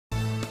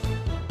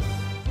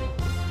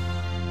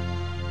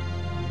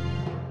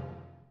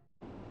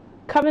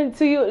Coming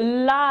to you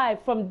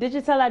live from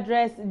digital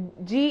address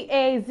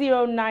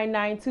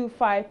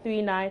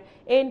GA0992539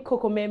 in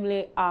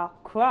Kokomemle,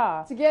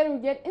 Accra. Together we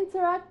get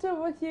interactive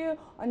with you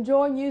on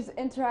JoyNews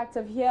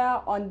Interactive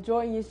here on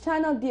Joy News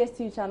channel,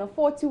 DSTV channel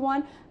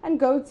 41 and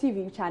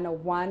GoTV channel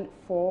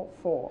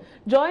 144.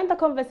 Join the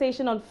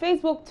conversation on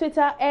Facebook,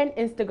 Twitter and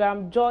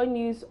Instagram, Joy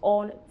News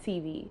on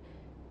TV.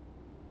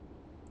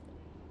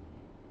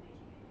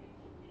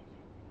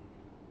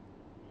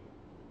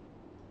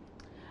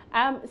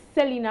 I'm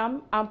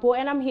Selina Ampo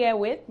and I'm here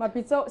with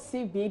Mapito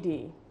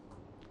CBD.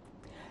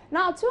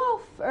 Now to our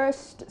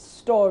first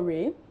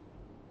story.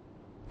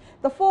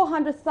 The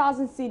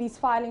 400,000 cedis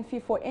filing fee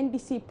for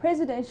NDC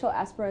presidential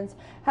aspirants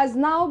has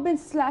now been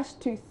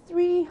slashed to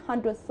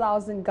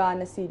 300,000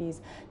 Ghana cedis.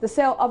 The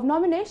sale of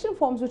nomination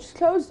forms, which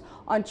closed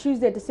on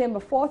Tuesday,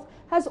 December 4th,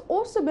 has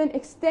also been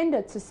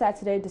extended to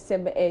Saturday,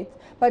 December 8th,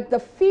 but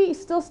the fee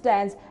still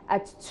stands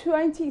at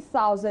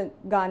 20,000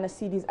 Ghana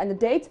cedis, and the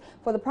date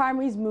for the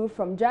primaries moved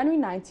from January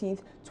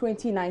 19th,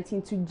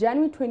 2019 to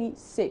January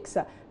 26,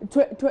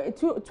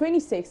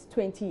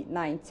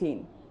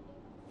 2019.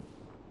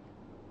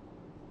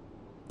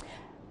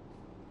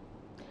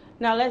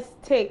 Now let's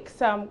take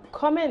some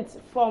comments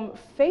from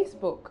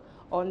Facebook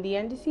on the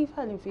NDC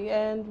filing fee,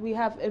 and we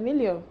have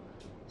Emilio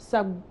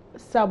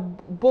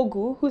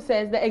Sabogu who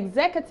says the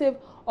executive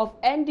of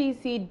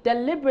NDC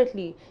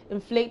deliberately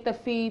inflate the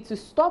fee to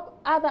stop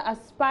other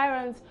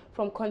aspirants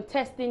from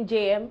contesting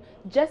JM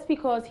just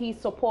because he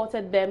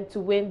supported them to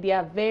win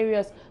their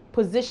various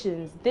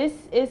positions. This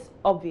is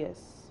obvious.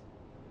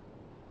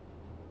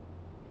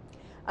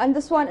 And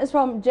this one is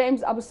from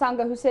James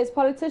Abusanga, who says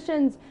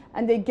politicians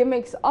and their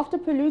gimmicks, after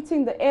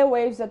polluting the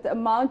airwaves that the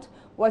amount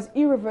was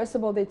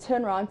irreversible, they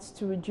turn around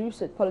to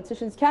reduce it.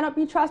 Politicians cannot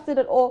be trusted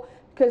at all,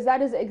 because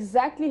that is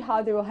exactly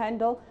how they will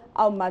handle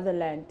our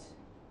motherland.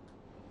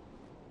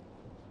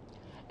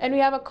 And we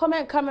have a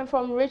comment coming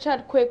from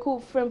Richard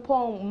Kweku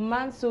Frimpong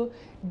Mansu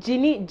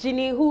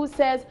Ginny, who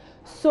says,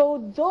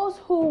 so those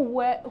who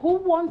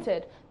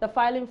wanted the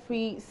filing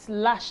fee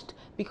slashed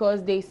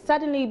because they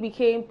suddenly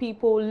became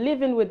people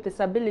living with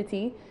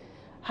disability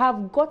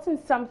have gotten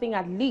something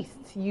at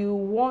least. You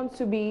want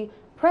to be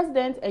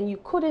president and you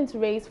couldn't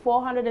raise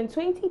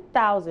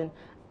 420,000.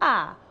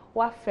 Ah,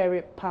 what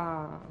ferry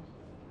pa.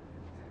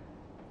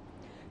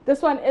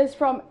 This one is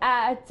from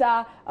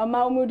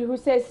Mahmoud, who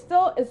says,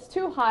 still it's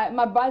too high.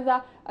 My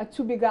brother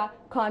Tubiga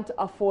can't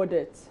afford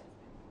it.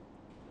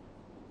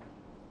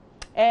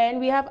 And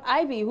we have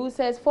Ivy, who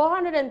says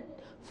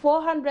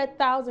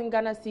 400,000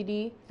 Ghana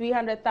cedi,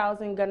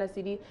 300,000 Ghana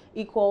cedi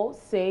equal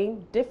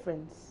same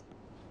difference.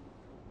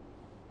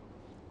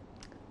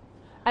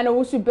 And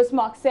Owusu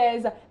Bismarck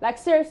says, like,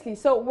 seriously,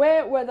 so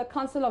where were the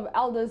Council of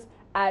Elders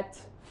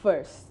at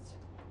first?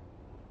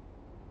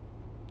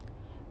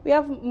 We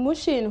have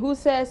Mushin, who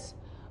says,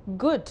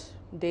 good,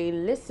 they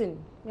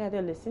listen. Yeah,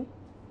 they listen.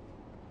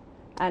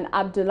 And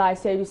Abdullah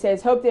said, who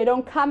says, hope they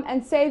don't come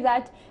and say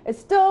that it's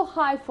still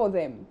high for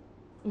them.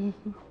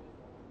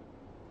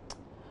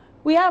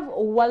 We have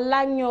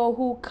Walanyo,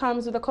 who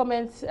comes with the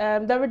comments,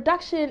 the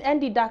reduction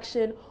and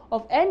deduction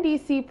of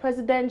NDC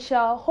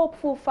presidential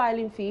hopeful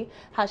filing fee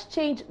has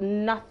changed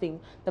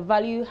nothing. The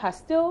value has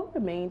still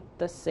remained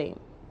the same.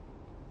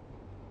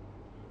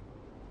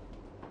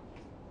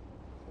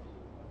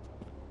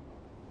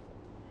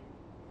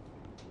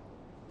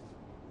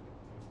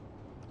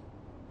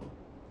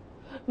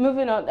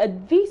 Moving on,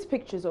 these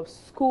pictures of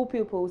school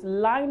pupils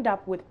lined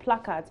up with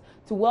placards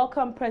to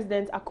welcome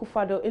President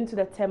Akufo-Addo into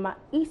the Tema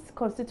East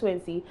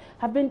constituency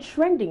have been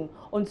trending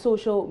on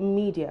social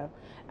media.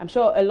 I'm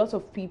sure a lot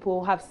of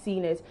people have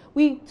seen it.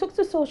 We took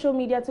to social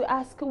media to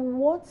ask,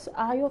 what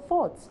are your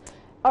thoughts?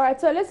 All right,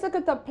 so let's look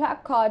at the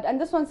placard.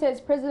 And this one says,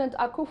 President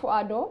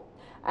Akufo-Addo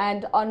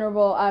and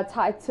Honorable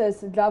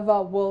Titus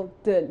Glover will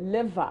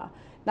deliver.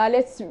 Now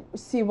let's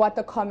see what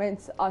the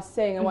comments are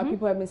saying and what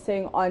people have been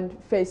saying on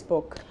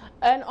Facebook.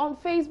 And on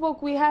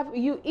Facebook, we have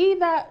you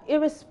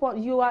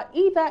are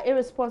either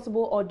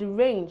irresponsible or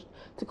deranged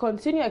to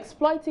continue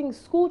exploiting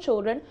school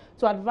children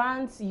to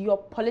advance your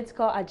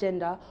political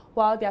agenda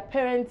while their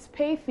parents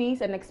pay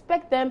fees and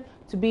expect them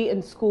to be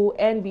in school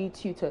and be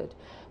tutored.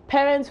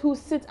 Parents who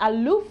sit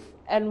aloof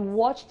and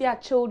watch their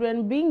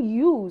children being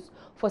used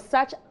for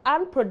such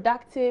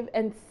unproductive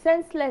and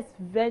senseless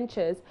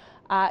ventures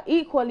are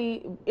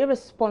equally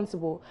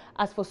irresponsible.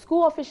 As for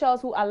school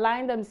officials who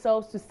align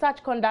themselves to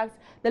such conduct,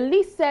 the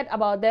least said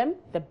about them,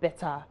 the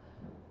better.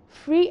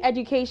 Free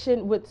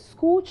education with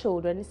school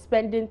children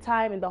spending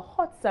time in the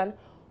hot sun,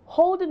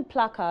 holding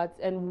placards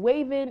and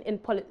waving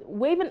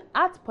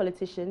at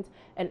politicians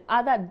and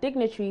other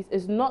dignitaries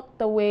is not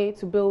the way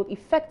to build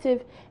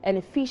effective and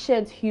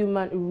efficient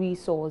human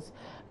resource.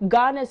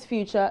 Ghana's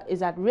future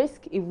is at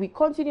risk if we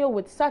continue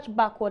with such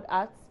backward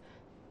acts.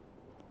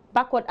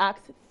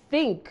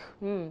 Think.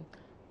 All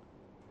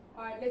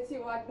right, let's see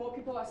what more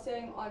people are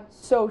saying on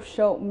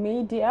social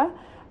media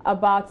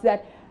about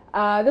that.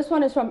 This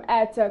one is from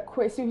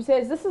Kwesi, who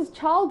says, this is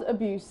child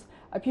abuse.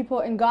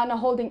 People in Ghana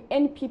holding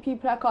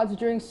NPP placards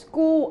during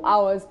school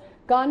hours.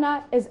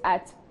 Ghana is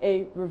at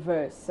a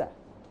reverse.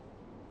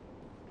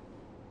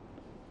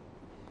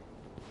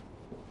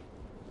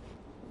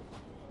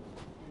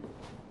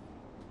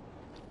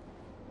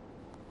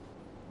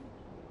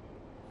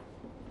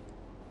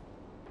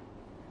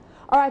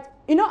 All right,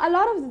 you know, a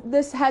lot of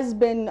this has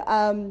been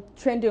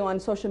trending on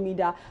social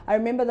media. I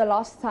remember the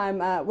last time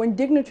when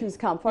dignitaries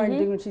come, foreign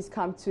dignitaries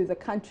come to the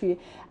country,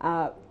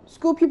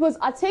 school pupils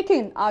are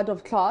taken out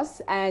of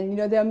class and, you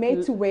know, they're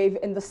made to wave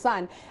in the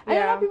sun. And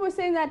a lot of people are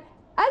saying that,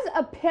 as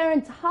a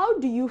parent, how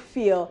do you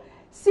feel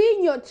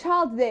seeing your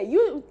child there?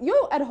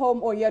 You're at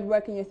home or you're at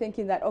work and you're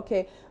thinking that,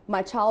 okay,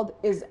 my child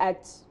is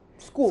at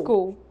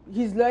school.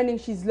 He's learning,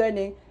 she's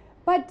learning,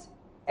 but...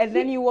 And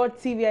then you watch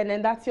TV, and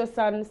then that's your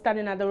son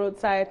standing at the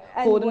roadside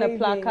holding waving. A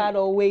placard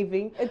or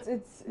waving.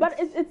 But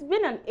it's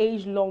been an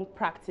age-long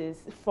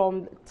practice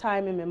from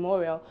time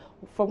immemorial.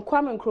 From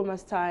Kwame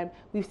Nkrumah's time,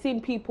 we've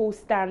seen people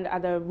stand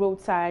at the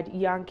roadside,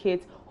 young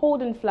kids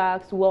holding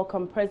flags to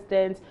welcome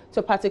presidents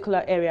to a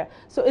particular area.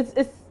 So it's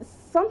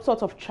some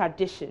sort of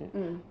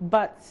tradition.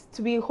 But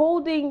to be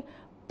holding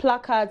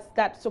placards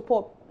that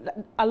support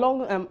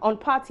along on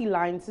party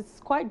lines, it's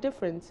quite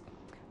different.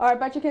 All right,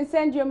 but you can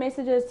send your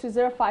messages to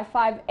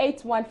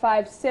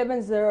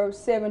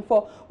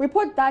 055-815-7074. We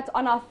put that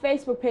on our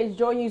Facebook page,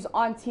 Joy News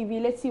on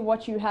TV. Let's see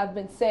what you have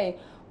been saying.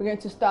 We're going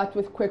to start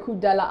with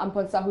Kweku Dela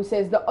Amponsa, who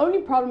says, the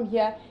only problem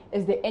here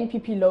is the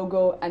NPP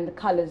logo and the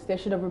colors. They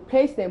should have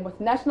replaced them with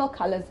national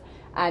colors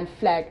and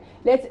flag.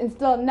 Let's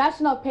instill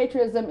national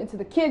patriotism into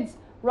the kids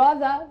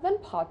rather than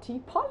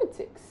party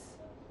politics.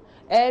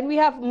 And we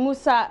have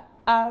Musa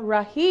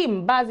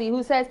Rahim Bazi,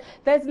 who says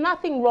there's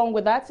nothing wrong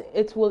with that.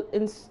 It will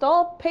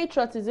install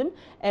patriotism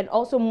and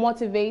also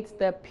motivate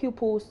the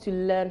pupils to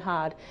learn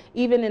hard.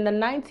 Even in the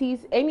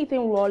 90s,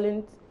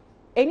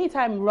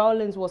 anytime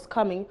Rollins was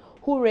coming,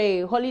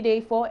 hooray,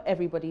 holiday for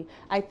everybody.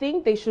 I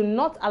think they should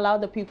not allow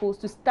the pupils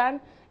to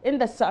stand in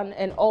the sun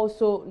and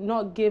also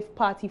not give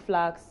party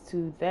flags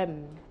to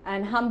them.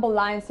 And Humble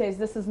Lion says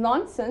this is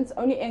nonsense.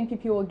 Only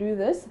NPP will do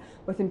this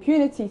with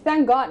impunity.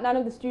 Thank God none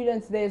of the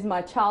students there is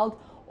my child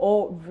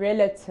or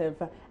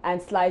relative. And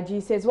Sly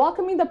G says,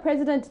 welcoming the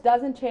president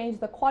doesn't change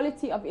the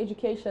quality of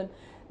education,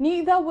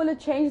 neither will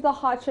it change the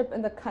hardship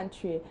in the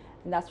country.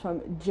 And that's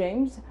from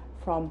James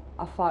from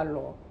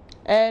Afalo.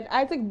 And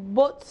Isaac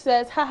Bot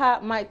says, haha,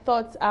 my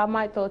thoughts are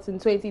my thoughts in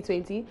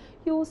 2020.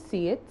 You'll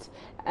see it.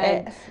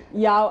 And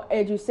Yao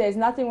Edu says,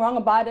 nothing wrong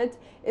about it.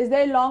 Is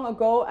there long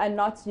ago and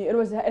not new?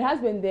 It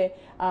has been there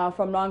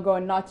from long ago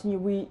and not new.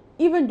 We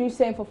even do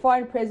same for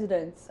foreign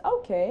presidents.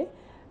 Okay.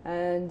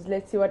 And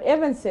let's see what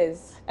Evan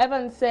says.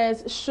 Evan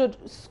says, should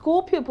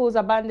school pupils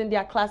abandon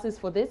their classes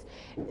for this?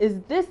 Is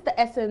this the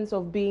essence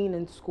of being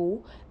in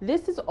school?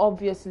 This is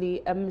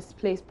obviously a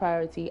misplaced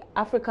priority.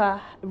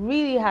 Africa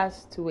really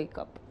has to wake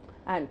up.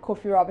 And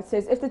Kofi Roberts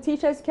says, if the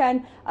teachers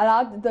can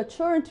allow the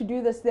children to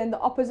do this, then the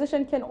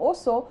opposition can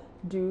also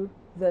do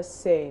the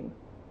same.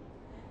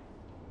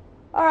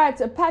 All right,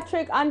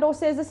 Patrick Ando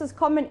says this is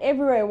common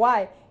everywhere.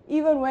 Why?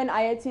 Even when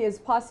Ayeti is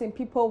passing,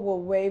 people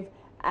will wave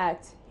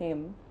at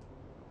him.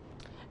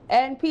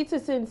 And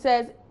Peterson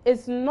says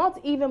it's not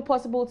even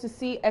possible to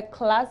see a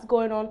class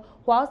going on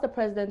whilst the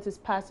president is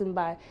passing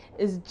by.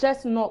 It's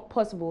just not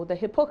possible. The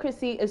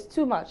hypocrisy is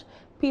too much.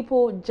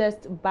 People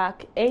just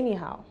back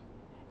anyhow.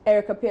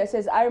 Erica Pierce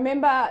says, I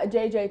remember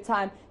JJ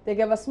time, they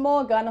gave a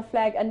small Ghana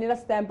flag and let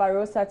us stand by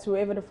roadside to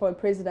wave it for the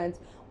president.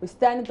 We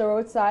stand at the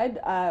roadside,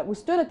 we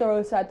stood at the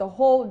roadside the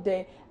whole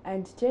day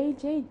and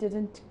JJ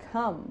didn't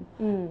come.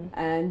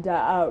 And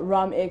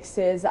Ram X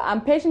says,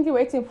 I'm patiently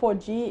waiting for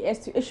GES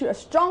to issue a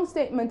strong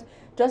statement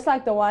just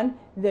like the one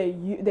they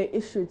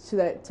issued to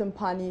the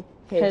Timpani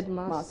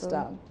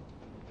headmaster.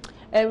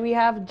 And we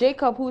have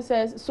Jacob who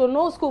says, so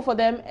no school for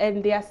them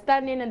and they are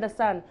standing in the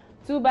sun.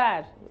 Too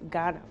bad,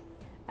 Ghana.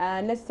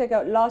 And let's take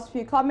our last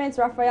few comments.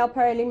 Rafael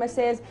Paralima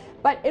says,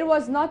 but it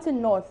was not in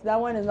North. That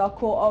one is not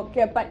cool.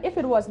 Okay, but if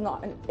it was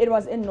not, it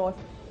was in North.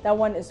 That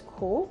one is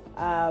cool.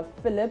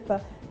 Philip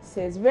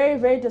says, very,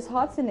 very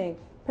disheartening.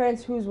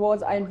 Parents whose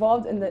wards are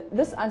involved in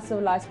this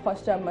uncivilized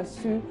posture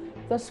must sue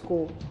the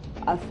school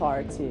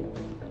authority.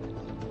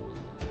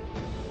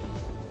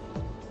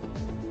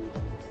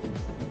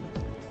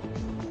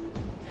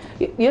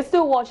 You're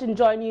still watching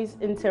Joy News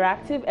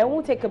Interactive, and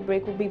we'll take a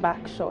break. We'll be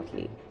back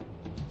shortly.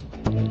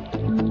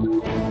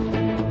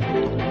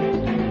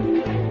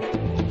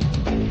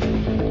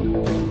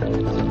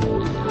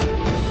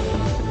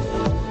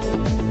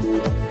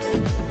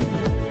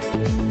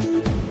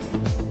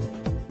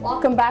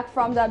 Welcome back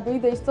from that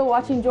breather. You're still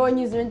watching Joy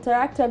News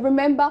Interactive.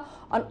 Remember,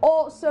 on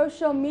all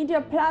social media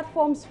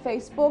platforms,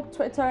 Facebook,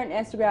 Twitter, and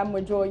Instagram,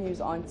 we're Joy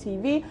News on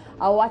TV.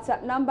 Our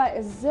WhatsApp number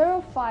is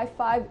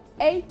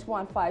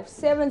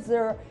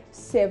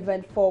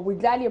 055-815-7074. We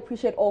gladly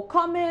appreciate all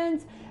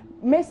comments,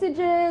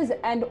 messages,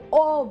 and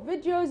all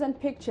videos and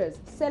pictures.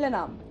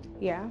 Selenam.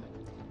 Yeah.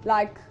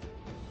 Like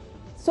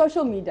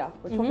social media.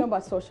 We're talking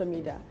about social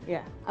media.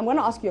 Yeah. I'm going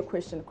to ask you a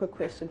quick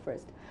question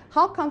first.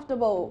 How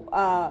comfortable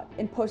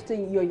in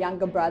posting your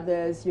younger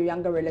brothers, your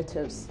younger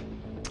relatives?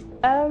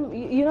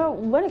 You know,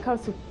 when it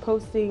comes to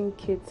posting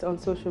kids on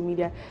social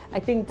media, I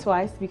think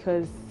twice,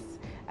 because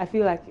I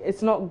feel like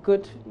it's not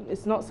good.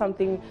 It's not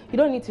something, you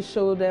don't need to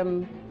show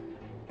them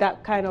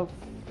that kind of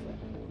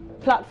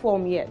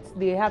platform yet.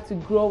 They have to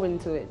grow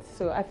into it.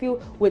 So I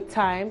feel with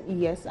time,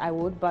 yes, I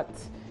would, but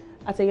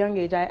at a young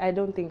age, I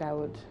don't think I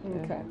would.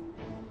 Okay.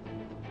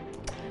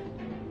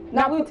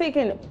 Now we're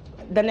taking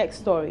the next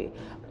story.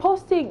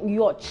 Posting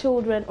your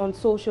children on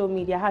social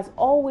media has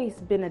always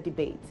been a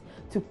debate,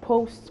 to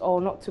post or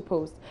not to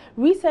post.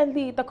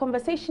 Recently, the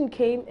conversation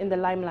came in the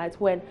limelight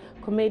when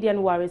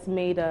comedian Waris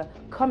made a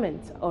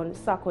comment on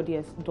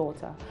Sarkodie's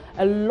daughter.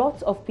 A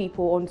lot of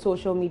people on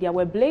social media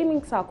were blaming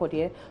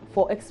Sarkodie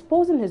for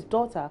exposing his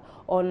daughter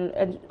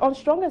on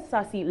Strongest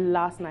Sassy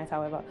last night.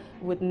 However,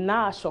 with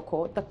Na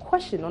Shoko, the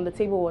question on the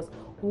table was,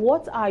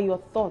 what are your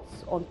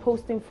thoughts on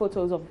posting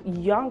photos of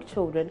young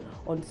children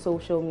on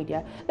social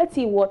media? Let's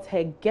see what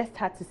her guest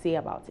had to say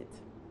about it.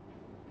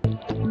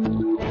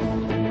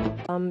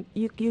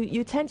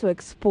 You tend to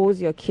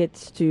expose your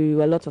kids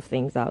to a lot of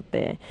things out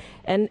there,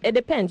 and it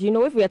depends. You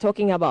know, if we are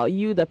talking about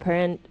you, the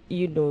parent,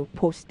 you know,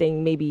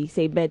 posting maybe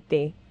say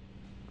birthday,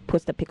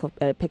 post a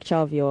picture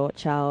of your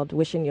child,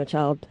 wishing your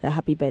child a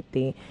happy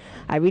birthday.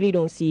 I really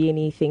don't see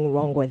anything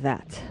wrong with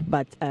that.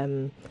 But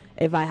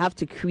if I have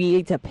to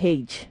create a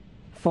page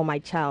for my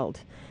child,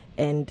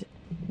 and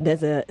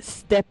there's a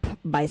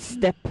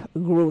step-by-step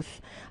growth,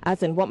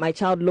 as in what my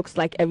child looks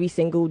like every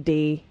single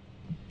day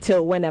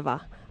till whenever,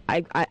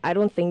 I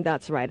don't think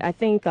that's right. I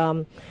think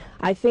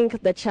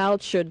the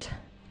child should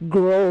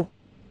grow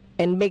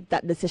and make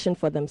that decision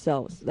for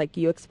themselves. Like,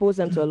 you expose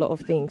them to a lot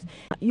of things.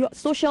 Your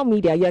social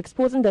media, you're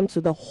exposing them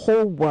to the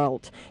whole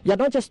world. You're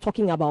not just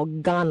talking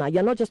about Ghana.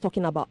 You're not just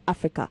talking about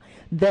Africa.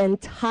 The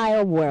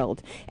entire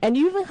world. And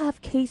you even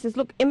have cases.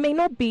 Look, it may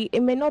not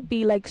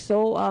be like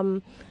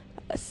so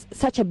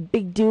such a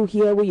big deal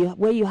here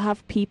where you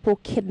have people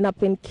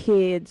kidnapping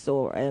kids,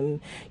 or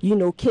you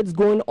know, kids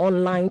going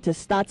online to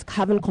start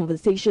having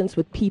conversations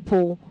with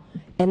people,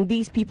 and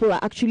these people are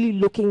actually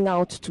looking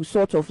out to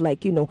sort of,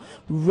 like, you know,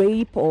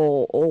 rape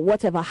or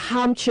whatever,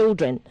 harm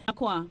children.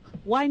 Akwa,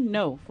 why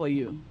no for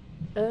you?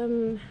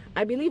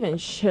 I believe in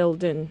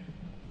shielding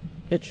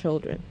the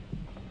children,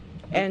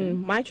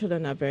 and my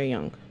children are very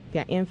young. They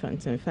are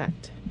infants, in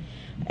fact.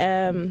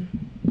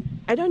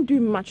 I don't do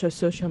much of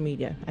social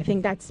media. I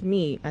think that's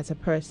me as a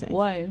person.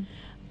 Why?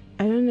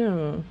 I don't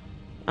know.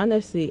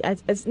 Honestly,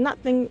 it's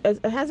nothing.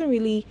 It hasn't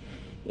really,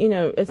 you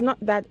know, it's not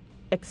that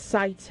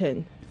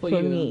exciting for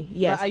me.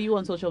 Yes. But are you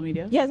on social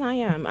media? Yes, I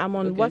am. I'm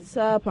on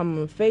WhatsApp. I'm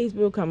on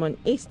Facebook. I'm on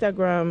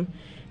Instagram.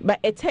 But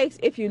it takes,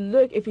 if you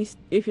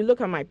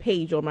look at my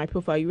page or my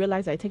profile, you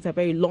realize that it takes a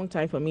very long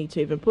time for me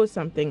to even post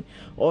something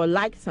or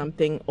like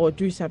something or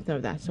do something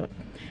of that sort.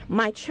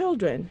 My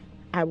children,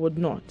 I would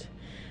not.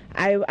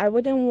 I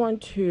wouldn't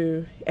want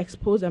to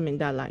expose them in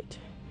that light.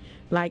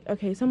 Like,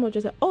 okay, someone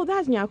just said, oh,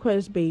 that's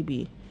Nyakwa's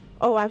baby.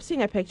 Oh, I've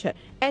seen a picture.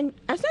 And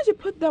as soon as you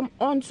put them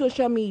on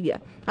social media,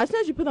 as soon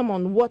as you put them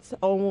on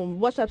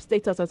WhatsApp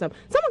status or something,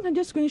 someone can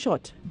just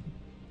screenshot.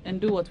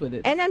 And do what with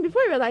it? And then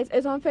before you realize,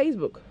 it's on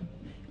Facebook.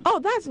 Oh,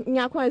 that's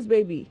Nyakwa's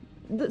baby.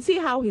 See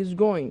how he's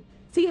growing.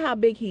 See how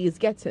big he is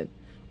getting.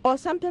 Or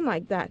something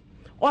like that.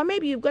 Or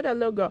maybe you've got a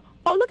little girl.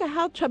 Oh, look at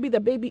how chubby the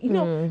baby. You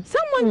know,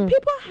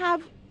 people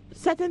have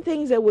certain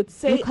things they would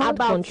say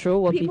about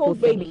control what people's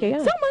baby. Yeah.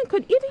 Someone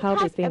could even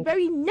have a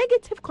very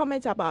negative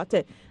comment about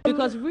it.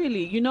 Because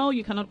really, you know,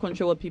 you cannot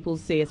control what people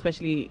say,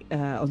 especially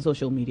on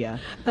social media.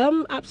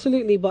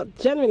 Absolutely, but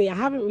generally, I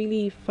haven't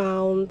really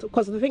found,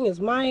 because the thing is,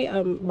 my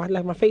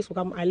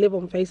Facebook, I live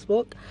on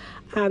Facebook,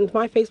 and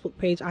my Facebook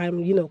page, I'm,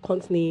 you know,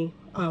 constantly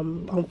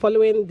I'm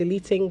following,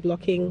 deleting,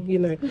 blocking, you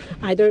know.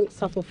 I don't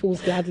suffer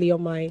fools gladly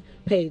on my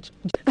page.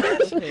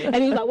 Okay. And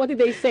he's like, what did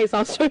they say? So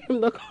I'll show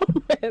him the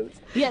comments.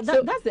 Yeah,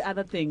 that's the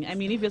other thing. I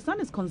mean, if your son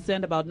is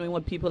concerned about knowing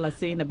what people are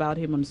saying about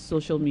him on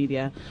social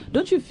media,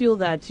 don't you feel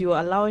that you're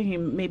allowing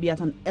him maybe at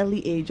an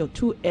early age or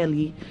too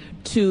early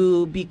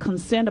to be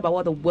concerned about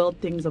what the world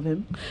thinks of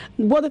him?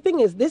 Well, the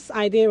thing is, this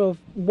idea of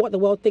what the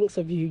world thinks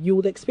of you, you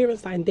would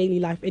experience that in daily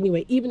life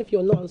anyway, even if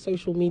you're not on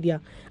social media.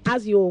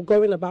 As you're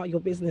going about your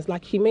business,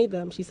 like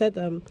she said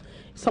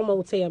someone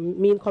would say a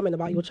mean comment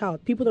about your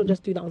child. People don't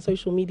just do that on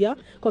social media,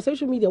 because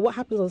social media, what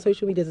happens on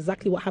social media is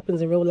exactly what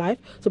happens in real life.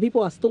 So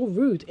people are still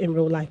rude in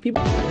real life.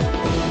 People.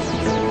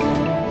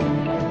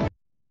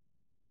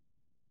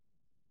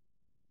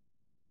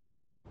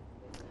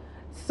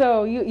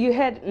 So you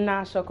heard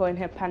Na Shoko and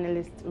her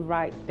panelists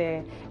right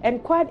there,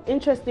 and quite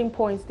interesting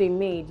points they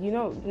made. You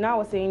know, now I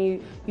was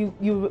saying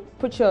you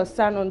put your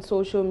son on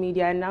social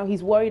media, and now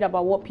he's worried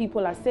about what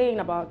people are saying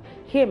about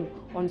him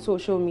on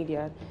social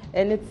media,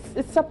 and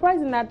it's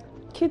surprising that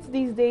kids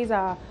these days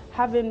are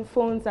having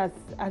phones as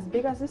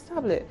big as this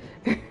tablet.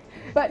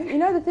 But you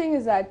know, the thing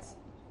is that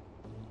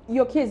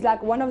your kids,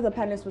 like one of the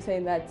panelists was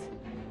saying that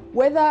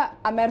whether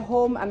I'm at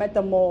home, I'm at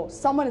the mall,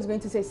 someone is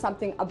going to say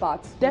something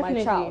about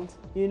Definitely. my child.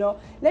 You know,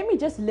 let me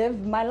just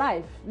live my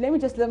life. Let me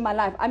just live my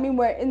life. I mean,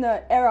 we're in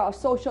the era of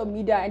social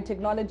media and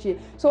technology.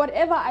 So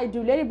whatever I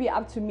do, let it be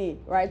up to me,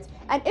 right?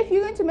 And if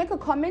you're going to make a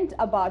comment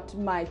about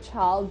my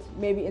child,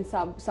 maybe in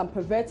some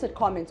perverted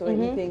comments or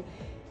anything,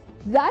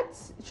 that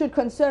should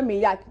concern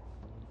me. Like,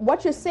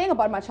 what you're saying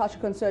about my child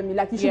should concern me.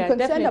 Like, you should be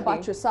concerned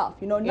about yourself,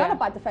 you know, not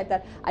about the fact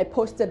that I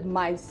posted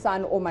my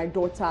son or my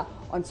daughter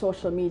on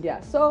social media.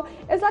 So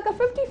it's like a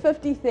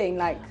 50-50 thing.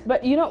 Like,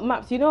 but you know,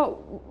 Maps, you know,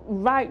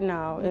 right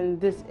now in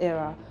this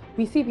era,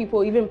 we see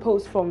people even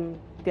post from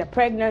their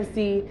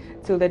pregnancy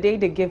till the day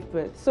they give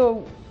birth.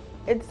 So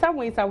in some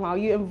way, somehow,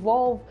 you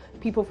involve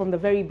people from the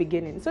very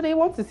beginning. So they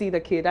want to see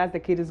the kid as the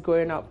kid is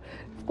growing up.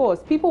 Of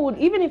course, people would,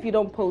 even if you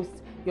don't post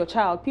your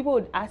child, people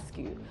would ask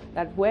you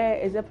that where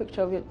is a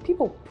picture of it.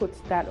 People put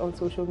that on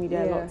social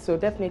media a lot, so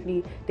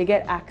definitely they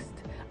get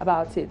asked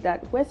about it,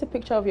 that where's a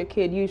picture of your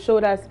kid? You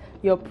showed us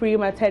your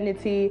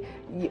pre-maternity,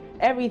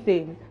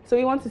 everything. So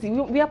we want to see,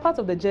 we are part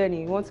of the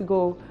journey. We want to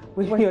go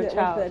with your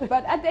child.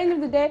 But at the end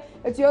of the day,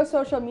 it's your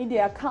social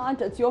media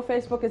account, it's your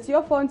Facebook, it's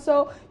your phone,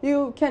 so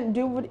you can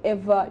do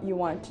whatever you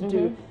want to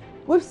do.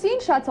 We've seen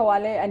Shatta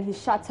Wale and his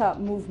Shatta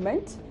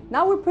movement.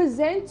 Now we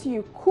present to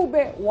you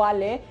Kube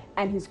Wale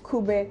and his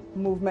Kube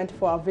movement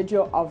for our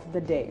video of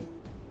the day.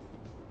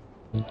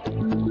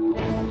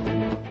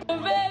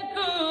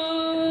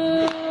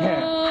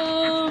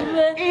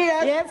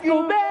 Yes,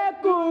 Kube,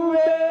 Kube.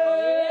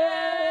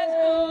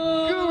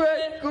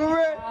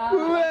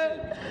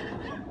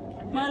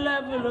 My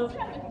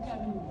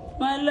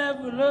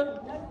level.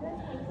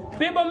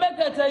 People make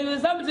I tell you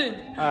something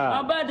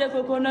about the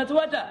coconut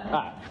water.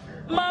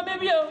 My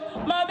baby,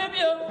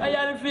 I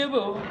am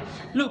feeble.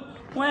 Look,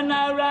 when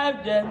I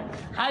arrived there,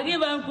 I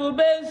give them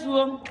Kube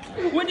swim.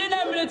 Within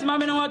a minute,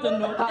 Mamma, I want to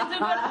know. It's a good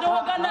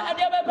dog, and I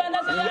never been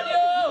as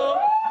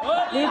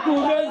only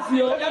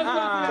Kubesio.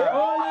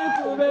 Only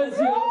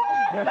Kubesio.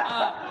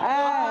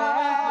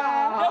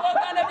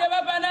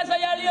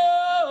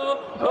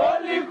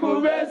 Only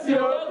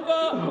Kubesio.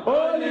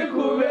 Only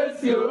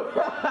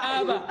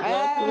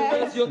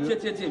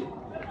Kubesio.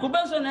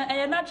 Kubesio na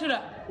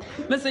natural.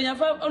 Mese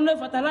yafa only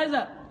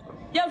fertilizer.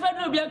 Yafa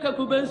do biaka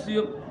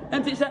Kubesio.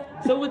 Enti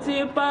so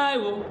wuti pai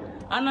wo.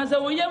 Anase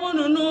wo yemu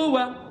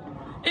nunuwa.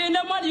 In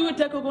the money you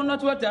take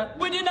coconut water.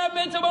 We did not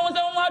make someone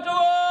water.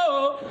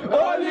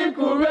 Only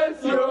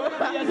Kubesio.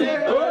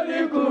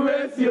 Only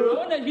Kubesio.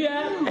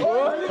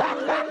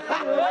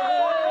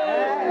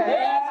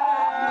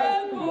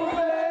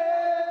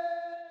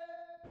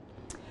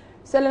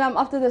 Selenam,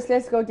 after this,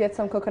 let's go get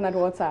some coconut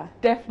water.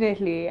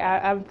 Definitely.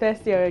 I'm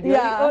thirsty already.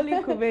 Yeah. Only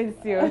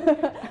Kubesio.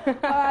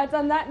 All right,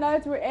 on that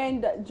note, we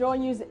end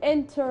JoyNews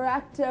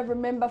Interactive.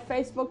 Remember,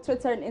 Facebook,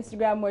 Twitter, and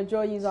Instagram, we're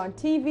JoyNews on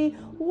TV.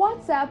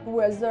 WhatsApp,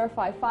 we're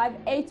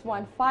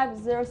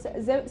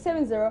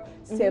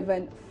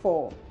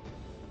 055-815-7074.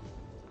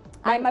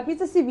 I'm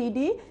Mapita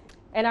CVD.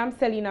 And I'm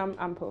Selinam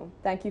Ampo.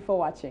 Thank you for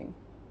watching.